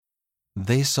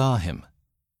They saw him.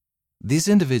 These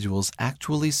individuals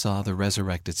actually saw the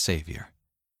resurrected Savior.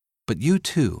 But you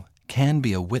too can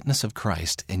be a witness of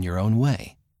Christ in your own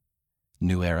way.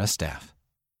 New Era staff.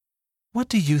 What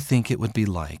do you think it would be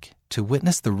like to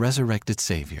witness the resurrected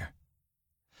Savior?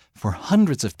 For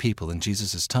hundreds of people in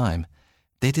Jesus' time,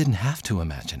 they didn't have to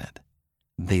imagine it.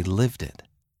 They lived it.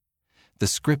 The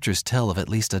scriptures tell of at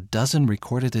least a dozen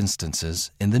recorded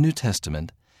instances in the New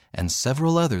Testament and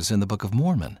several others in the Book of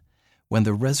Mormon when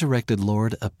the resurrected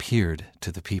Lord appeared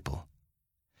to the people.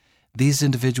 These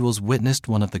individuals witnessed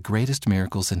one of the greatest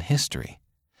miracles in history,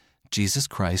 Jesus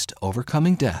Christ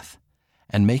overcoming death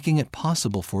and making it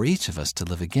possible for each of us to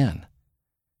live again.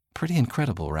 Pretty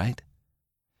incredible, right?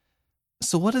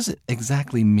 So what does it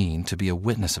exactly mean to be a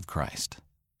witness of Christ?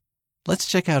 Let's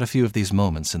check out a few of these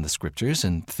moments in the scriptures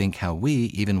and think how we,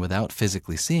 even without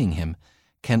physically seeing him,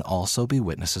 can also be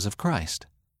witnesses of Christ.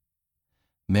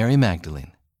 Mary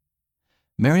Magdalene.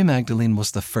 Mary Magdalene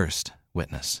was the first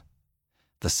witness.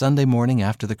 The Sunday morning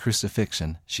after the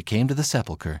crucifixion, she came to the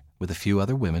sepulchre with a few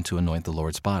other women to anoint the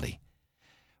Lord's body.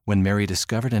 When Mary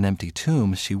discovered an empty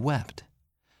tomb, she wept.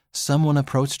 Someone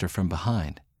approached her from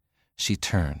behind. She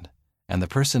turned, and the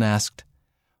person asked,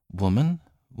 "Woman,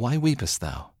 why weepest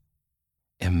thou?"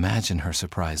 Imagine her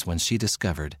surprise when she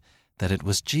discovered that it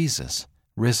was Jesus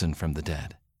risen from the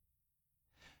dead.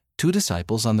 Two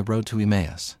disciples on the road to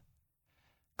Emmaus.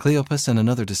 Cleopas and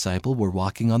another disciple were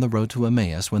walking on the road to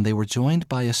Emmaus when they were joined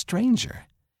by a stranger.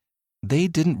 They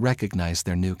didn't recognize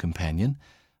their new companion,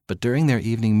 but during their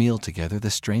evening meal together, the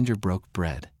stranger broke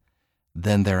bread.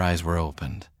 Then their eyes were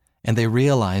opened, and they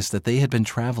realized that they had been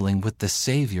traveling with the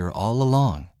Savior all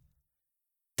along.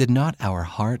 Did not our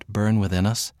heart burn within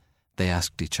us? They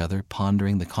asked each other,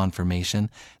 pondering the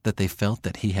confirmation that they felt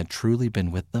that he had truly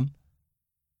been with them.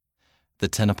 The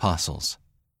 10 apostles.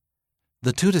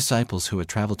 The 2 disciples who had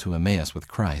traveled to Emmaus with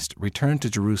Christ returned to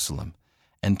Jerusalem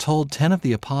and told 10 of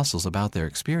the apostles about their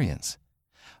experience.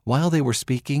 While they were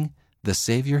speaking, the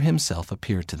Savior himself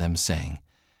appeared to them, saying,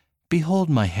 "Behold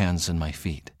my hands and my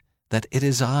feet, that it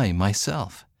is I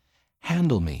myself.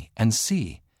 Handle me and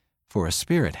see, for a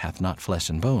spirit hath not flesh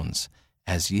and bones,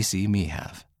 as ye see me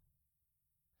have."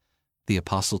 The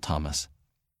Apostle Thomas.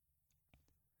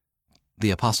 The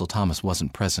Apostle Thomas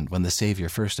wasn't present when the Savior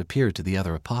first appeared to the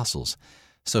other apostles,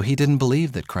 so he didn't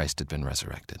believe that Christ had been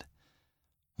resurrected.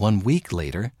 1 week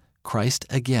later, Christ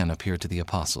again appeared to the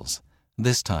apostles.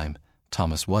 This time,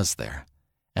 Thomas was there,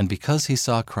 and because he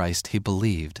saw Christ, he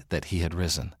believed that he had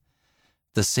risen.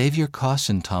 The Savior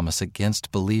cautioned Thomas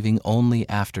against believing only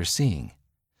after seeing.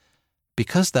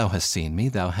 "Because thou hast seen me,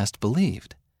 thou hast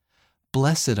believed.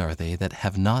 Blessed are they that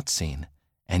have not seen,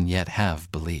 and yet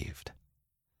have believed."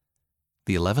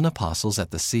 The 11 apostles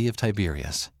at the Sea of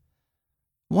Tiberias.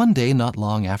 One day not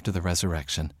long after the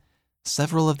resurrection,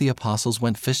 several of the apostles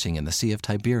went fishing in the Sea of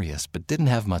Tiberias but didn't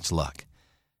have much luck.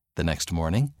 The next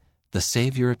morning, the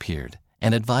Savior appeared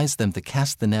and advised them to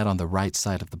cast the net on the right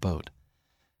side of the boat.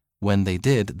 When they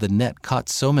did, the net caught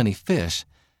so many fish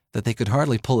that they could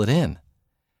hardly pull it in.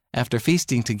 After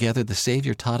feasting together, the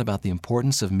Savior taught about the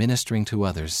importance of ministering to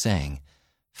others, saying,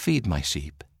 "Feed my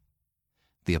sheep."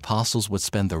 The apostles would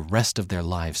spend the rest of their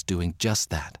lives doing just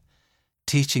that,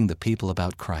 teaching the people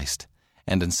about Christ,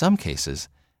 and in some cases,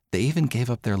 they even gave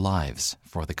up their lives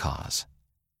for the cause.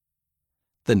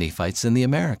 The Nephites in the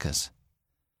Americas.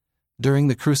 During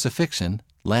the crucifixion,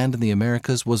 land in the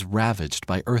Americas was ravaged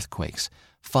by earthquakes,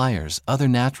 fires, other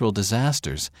natural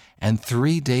disasters, and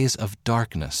 3 days of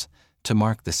darkness to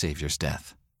mark the Savior's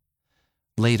death.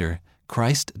 Later,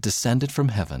 Christ descended from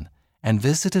heaven and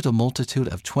visited a multitude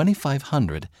of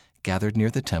 2,500 gathered near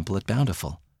the temple at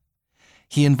Bountiful.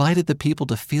 He invited the people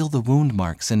to feel the wound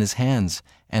marks in his hands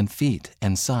and feet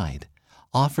and side,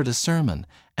 offered a sermon,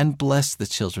 and blessed the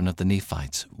children of the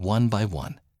Nephites one by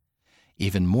one.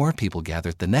 Even more people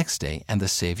gathered the next day, and the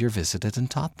Savior visited and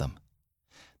taught them.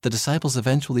 The disciples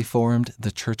eventually formed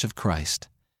the Church of Christ,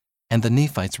 and the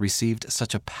Nephites received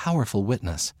such a powerful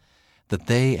witness that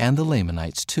they and the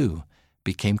Lamanites too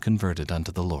became converted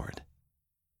unto the Lord.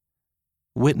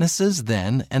 Witnesses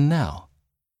then and now.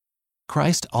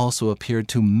 Christ also appeared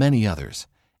to many others,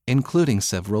 including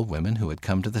several women who had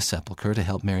come to the sepulchre to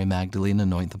help Mary Magdalene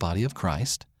anoint the body of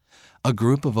Christ, a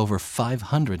group of over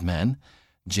 500 men,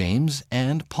 James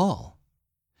and Paul.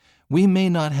 We may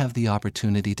not have the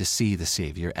opportunity to see the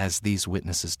Savior as these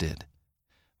witnesses did,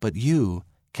 but you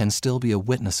can still be a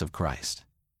witness of Christ.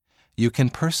 You can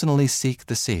personally seek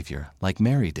the Savior like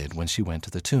Mary did when she went to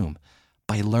the tomb,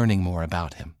 by learning more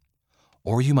about him.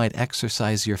 Or you might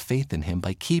exercise your faith in him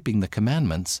by keeping the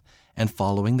commandments and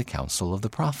following the counsel of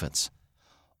the prophets.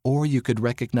 Or you could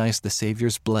recognize the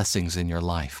Savior's blessings in your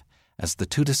life, as the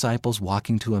two disciples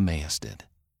walking to Emmaus did.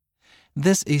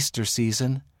 This Easter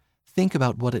season, think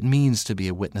about what it means to be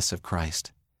a witness of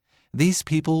Christ. These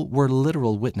people were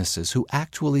literal witnesses who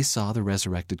actually saw the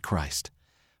resurrected Christ.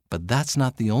 But that's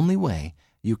not the only way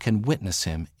you can witness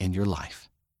him in your life.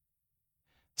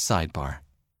 Sidebar: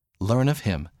 Learn of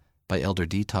Him by Elder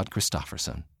D. Todd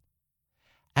Christofferson.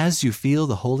 As you feel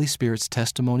the Holy Spirit's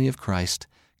testimony of Christ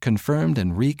confirmed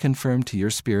and reconfirmed to your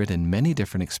spirit in many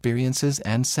different experiences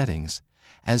and settings,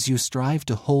 as you strive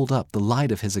to hold up the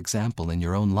light of His example in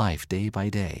your own life day by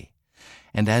day,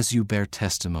 and as you bear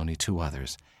testimony to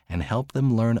others and help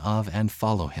them learn of and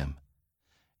follow Him,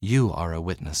 you are a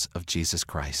witness of Jesus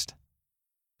Christ.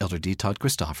 Elder D. Todd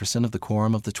Christofferson of the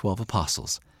Quorum of the 12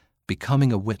 Apostles,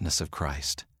 Becoming a Witness of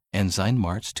Christ. Ensign,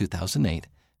 March 2008,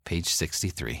 page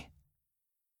 63.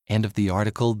 End of the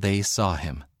article, They Saw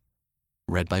Him.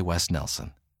 Read by Wes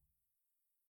Nelson.